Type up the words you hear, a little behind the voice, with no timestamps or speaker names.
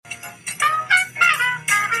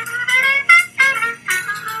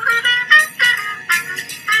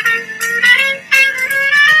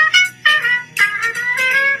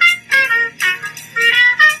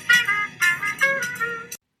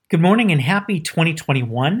Good morning and happy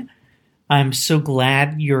 2021. I'm so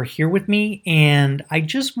glad you're here with me, and I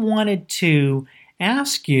just wanted to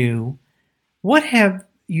ask you, what have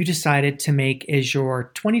you decided to make as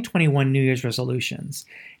your 2021 New Year's resolutions?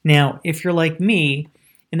 Now, if you're like me,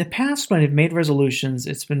 in the past when I've made resolutions,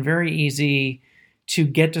 it's been very easy to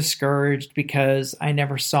get discouraged because I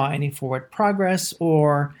never saw any forward progress,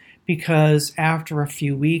 or because after a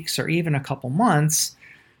few weeks or even a couple months,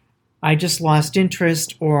 I just lost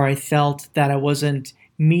interest, or I felt that I wasn't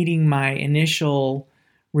meeting my initial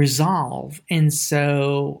resolve. And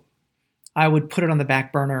so I would put it on the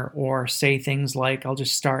back burner or say things like, I'll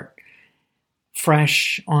just start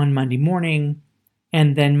fresh on Monday morning.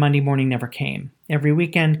 And then Monday morning never came. Every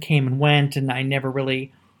weekend came and went, and I never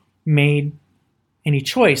really made any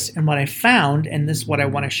choice. And what I found, and this is what I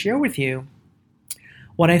want to share with you,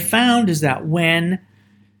 what I found is that when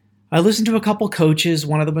I listened to a couple coaches.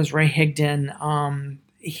 One of them was Ray Higdon.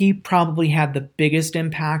 He probably had the biggest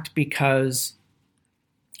impact because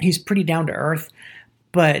he's pretty down to earth,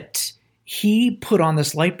 but he put on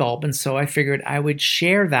this light bulb. And so I figured I would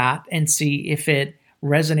share that and see if it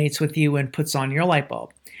resonates with you and puts on your light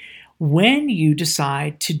bulb. When you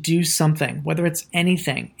decide to do something, whether it's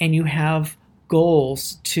anything, and you have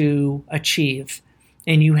goals to achieve,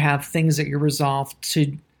 and you have things that you're resolved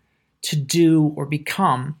to do or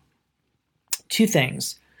become, two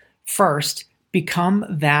things. First, become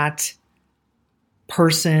that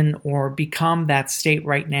person or become that state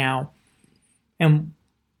right now. And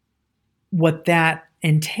what that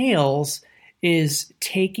entails is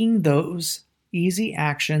taking those easy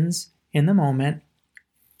actions in the moment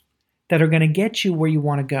that are going to get you where you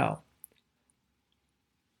want to go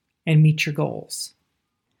and meet your goals.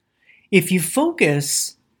 If you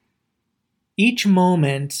focus each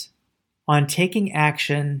moment on taking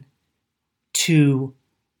action to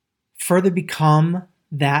further become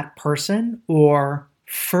that person or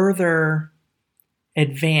further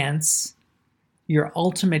advance your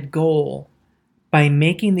ultimate goal by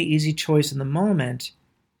making the easy choice in the moment,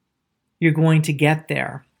 you're going to get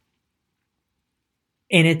there.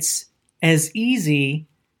 And it's as easy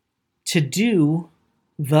to do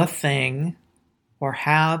the thing or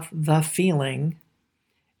have the feeling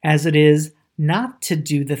as it is not to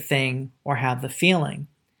do the thing or have the feeling.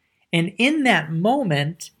 And in that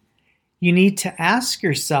moment, you need to ask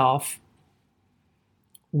yourself,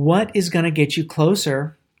 what is going to get you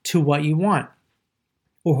closer to what you want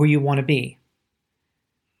or who you want to be?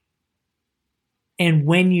 And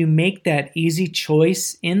when you make that easy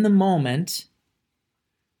choice in the moment,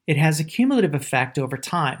 it has a cumulative effect over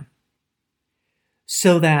time.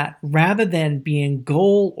 So that rather than being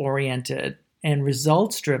goal-oriented and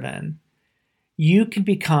results-driven, you can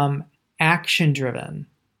become action-driven.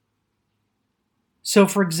 So,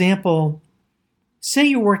 for example, say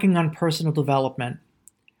you're working on personal development.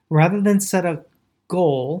 Rather than set a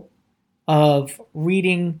goal of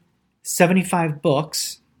reading 75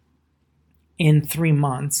 books in 3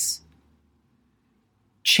 months,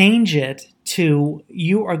 change it to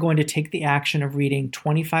you are going to take the action of reading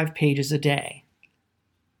 25 pages a day.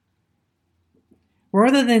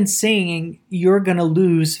 Rather than saying you're going to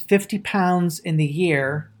lose 50 pounds in the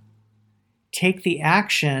year, take the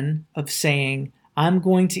action of saying, I'm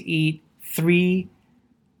going to eat 3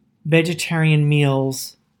 vegetarian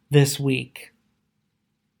meals this week.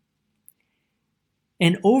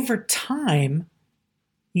 And over time,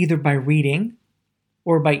 either by reading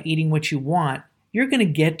or by eating what you want, you're going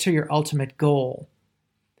to get to your ultimate goal.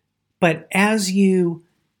 But as you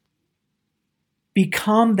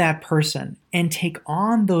become that person and take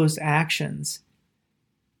on those actions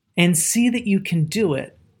and see that you can do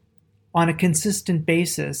it on a consistent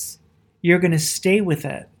basis, you're going to stay with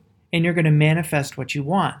it and you're going to manifest what you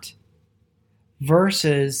want.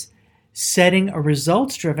 Versus setting a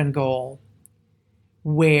results-driven goal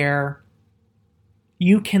where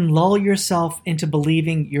you can lull yourself into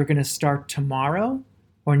believing you're going to start tomorrow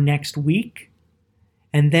or next week,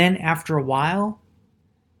 and then after a while,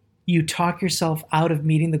 you talk yourself out of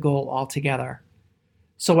meeting the goal altogether.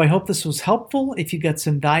 So I hope this was helpful. If you got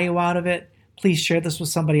some value out of it, please share this with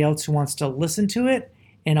somebody else who wants to listen to it,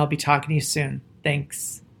 and I'll be talking to you soon.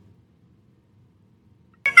 Thanks.